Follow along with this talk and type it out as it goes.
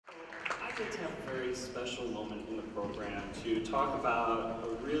to have a very special moment in the program to talk about a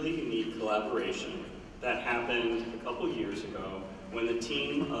really unique collaboration that happened a couple years ago when the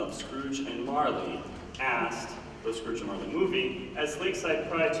team of Scrooge and Marley asked the Scrooge Marley movie as Lakeside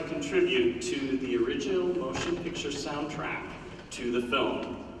Pride to contribute to the original motion picture soundtrack to the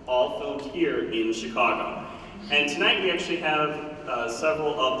film, all filmed here in Chicago. And tonight we actually have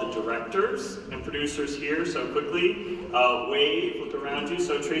several of the directors and producers here, so quickly, wave, look around you.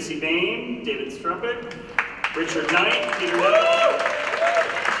 So Tracy Bain, David Struppick, Richard Knight, Peter Little,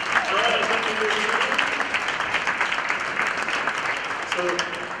 so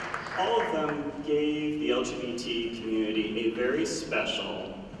all of them gave the LGBT community a very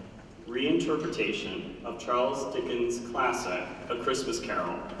special reinterpretation of Charles Dickens' classic, A Christmas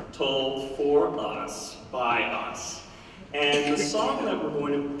Carol, told for us, by us. And the song that we're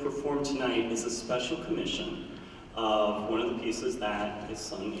going to perform tonight is a special commission of one of the pieces that is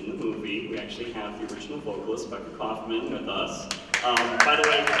sung in the movie. We actually have the original vocalist, Becca Kaufman, with us. By the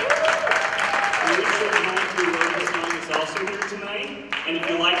way, Richard Knight, who wrote the song, is also here tonight. And if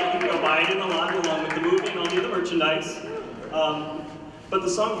you like it, you can go buy it in the lobby along with the movie and all the other merchandise. But the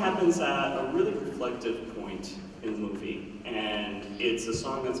song happens at a really reflective point in the movie. And it's a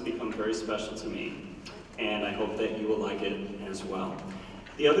song that's become very special to me. And I hope that you will like it as well.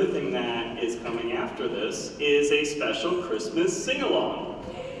 The other thing that is coming after this is a special Christmas sing-along.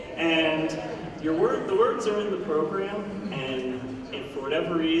 And the words are in the program, and if for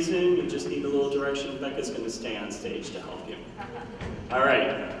whatever reason you just need a little direction, Becca's going to stay on stage to help you. All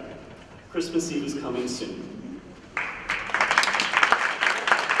right, Christmas Eve is coming soon.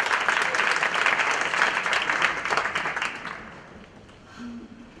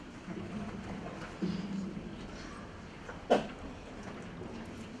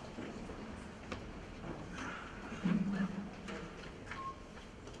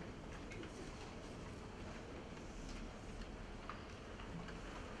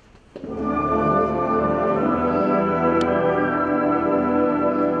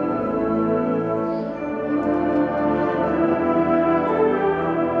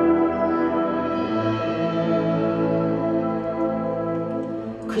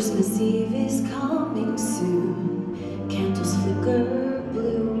 Christmas Eve is coming soon, candles flicker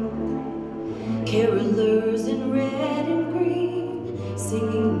blue, carolers in red and green,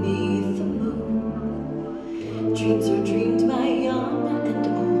 singing 'neath the moon. Dreams are dreamed by young and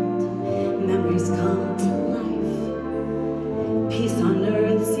old, memories come to life. Peace on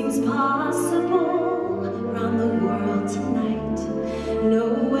earth seems possible, around the world tonight.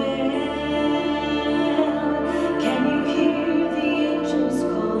 Nowhere can you hear the angels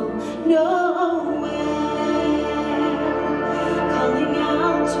call. Nowhere, calling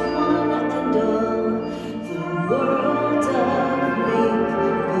out to one and all, the world of make-believe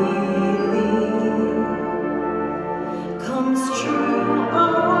comes true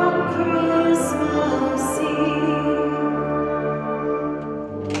on Christmas Eve.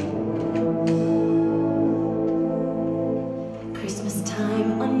 Christmas time,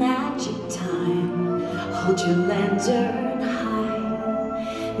 a magic time, hold your lantern high.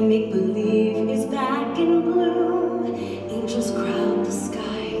 Make-believe is back in bloom, angels crowd the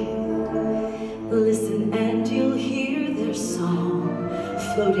sky. Listen and you'll hear their song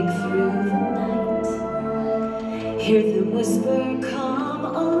floating through the night. Hear them whisper, come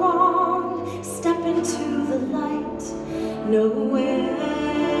along, step into the light. Nowhere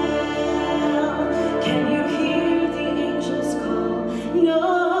can you hear the angels call.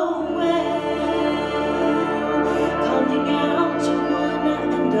 Nowhere, calling out to one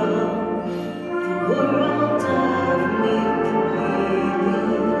and all, the world of make-believe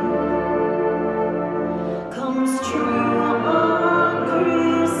comes true on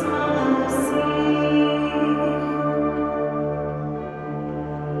Christmas Eve.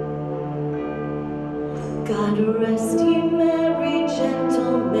 God rest ye merry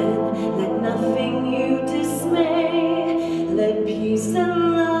gentlemen, let nothing you dismay. Let peace and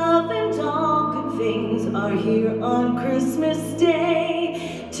love and all good things are here on Christmas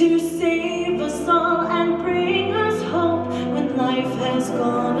Day, to save us all and bring us hope when life has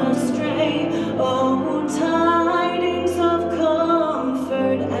gone astray. Oh, tidings of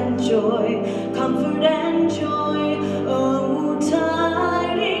comfort and joy, comfort and joy. Oh,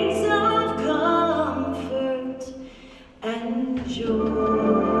 tidings of comfort and joy.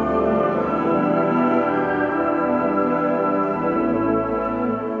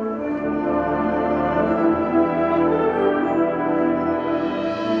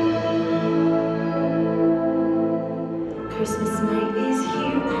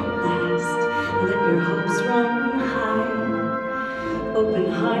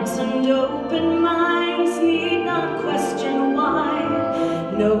 hearts and open minds need not question why.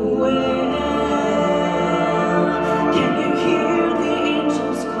 Nowhere can you hear the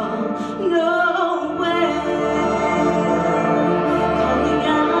angels call. Nowhere calling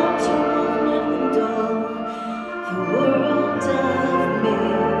out to one and all. The world of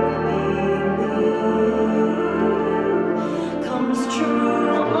make-believe comes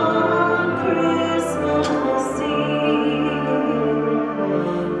true on Christmas Eve.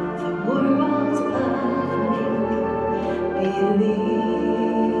 The world of make-believe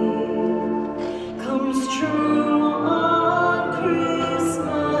comes true on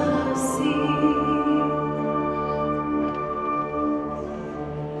Christmas Eve.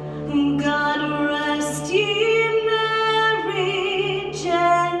 God